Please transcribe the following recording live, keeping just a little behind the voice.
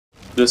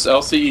This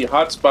LCE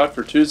Hot Spot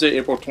for Tuesday,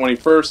 April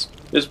 21st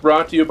is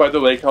brought to you by the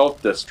Lake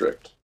Health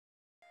District.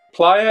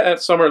 PLAYA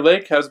at Summer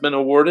Lake has been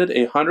awarded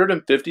a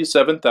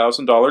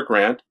 $157,000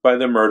 grant by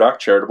the Murdoch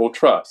Charitable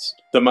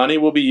Trust. The money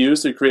will be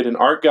used to create an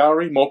art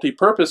gallery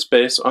multi-purpose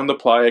space on the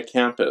PLAYA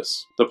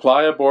campus. The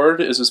PLAYA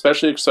board is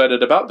especially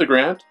excited about the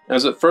grant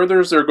as it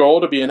furthers their goal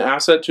to be an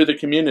asset to the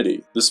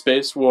community. The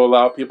space will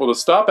allow people to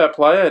stop at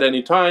PLAYA at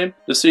any time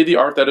to see the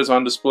art that is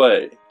on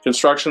display.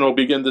 Construction will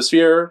begin this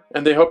year,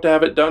 and they hope to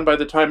have it done by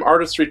the time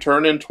artists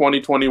return in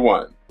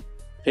 2021.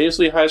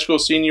 Paisley High School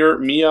senior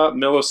Mia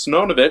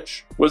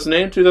Milosnovich was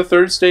named to the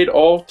third state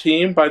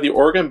All-Team by the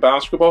Oregon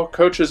Basketball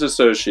Coaches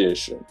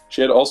Association.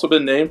 She had also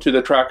been named to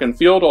the track and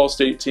field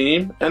All-State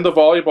team and the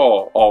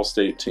volleyball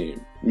All-State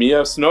team.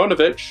 Mia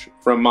Milosnovich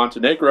from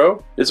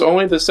Montenegro is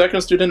only the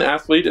second student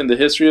athlete in the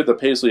history of the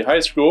Paisley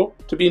High School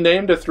to be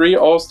named to 3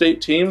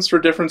 All-State teams for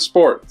different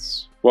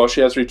sports. While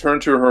she has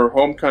returned to her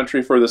home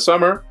country for the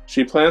summer,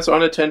 she plans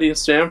on attending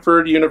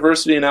Stanford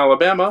University in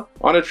Alabama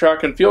on a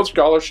track and field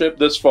scholarship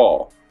this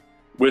fall.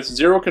 With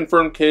 0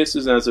 confirmed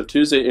cases as of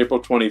Tuesday, April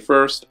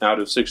 21st, out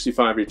of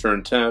 65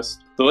 returned tests,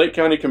 the Lake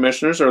County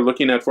Commissioners are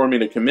looking at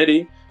forming a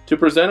committee to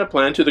present a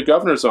plan to the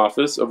Governor's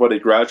Office of what a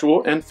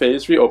gradual and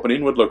phased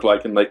reopening would look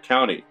like in Lake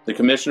County. The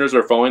Commissioners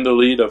are following the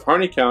lead of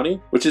Harney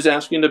County, which is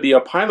asking to be a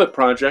pilot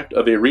project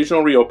of a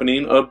regional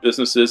reopening of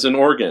businesses in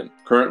Oregon.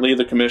 Currently,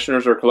 the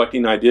Commissioners are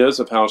collecting ideas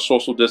of how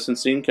social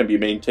distancing can be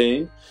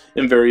maintained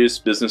in various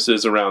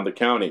businesses around the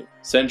county.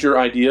 Send your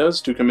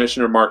ideas to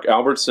Commissioner Mark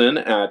Albertson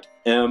at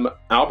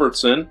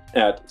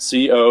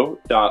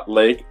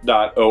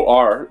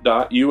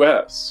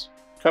malbertson@co.lake.or.us.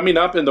 Coming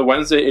up in the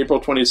Wednesday, April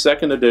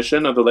 22nd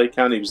edition of the Lake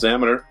County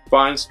Examiner,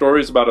 find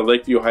stories about a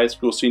Lakeview High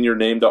School senior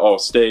named to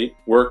All-State,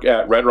 work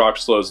at Red Rock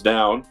slows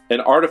down,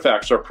 and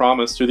artifacts are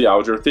promised to the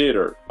Alger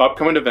Theater,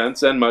 upcoming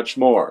events, and much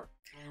more.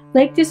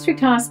 Lake District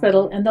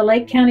Hospital and the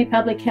Lake County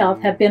Public Health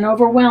have been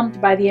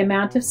overwhelmed by the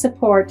amount of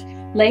support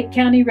Lake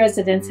County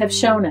residents have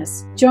shown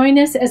us. Join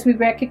us as we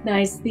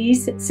recognize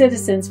these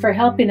citizens for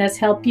helping us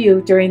help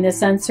you during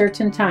this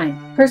uncertain time.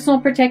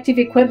 Personal protective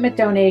equipment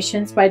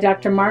donations by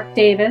Dr. Mark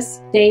Davis,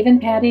 Dave and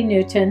Patty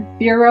Newton,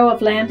 Bureau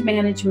of Land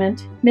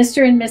Management,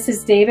 Mr. and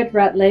Mrs. David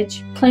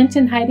Rutledge, Clint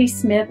and Heidi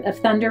Smith of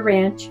Thunder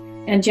Ranch,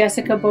 and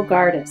Jessica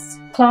Bogardus.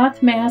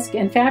 Cloth, mask,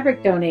 and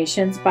fabric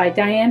donations by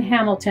Diane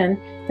Hamilton,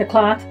 the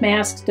Cloth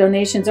Mask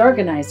Donations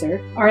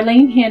Organizer,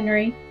 Arlene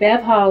Henry,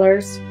 Bev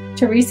Hollers,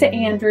 Teresa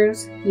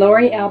Andrews,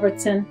 Lori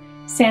Albertson,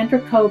 Sandra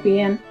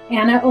Cobian,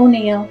 Anna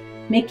O'Neill,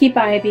 Mickey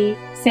Bybee,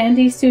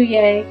 Sandy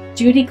Souye,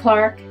 Judy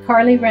Clark,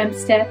 Carly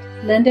Remstedt,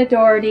 Linda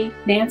Doherty,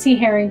 Nancy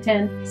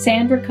Harrington,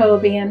 Sandra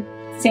Cobian,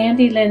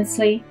 Sandy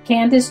Lindsley,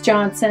 Candace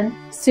Johnson,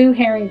 Sue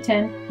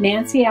Harrington,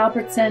 Nancy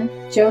Albertson,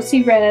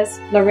 Josie Rez,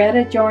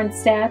 Loretta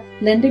Jornstad,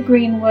 Linda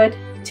Greenwood,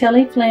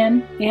 Tilly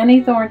Flynn,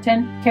 Annie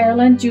Thornton,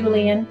 Carolyn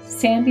Julian,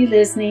 Sandy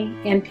Lisney,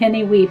 and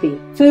Penny Weeby.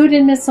 Food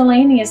and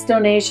miscellaneous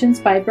donations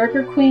by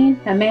Burger Queen,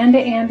 Amanda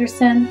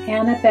Anderson,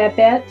 Anna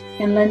Babette,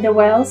 and Linda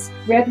Wells,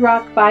 Red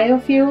Rock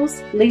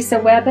Biofuels, Lisa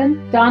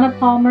Webben, Donna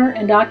Palmer,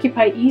 and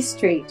Occupy East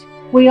Street.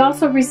 We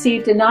also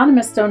received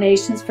anonymous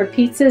donations for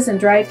pizzas and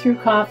drive-through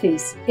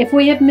coffees. If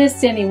we have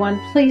missed anyone,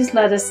 please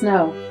let us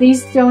know.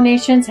 These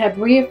donations have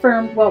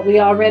reaffirmed what we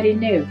already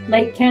knew.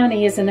 Lake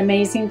County is an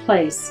amazing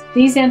place.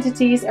 These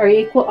entities are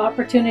equal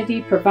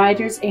opportunity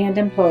providers and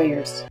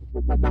employers.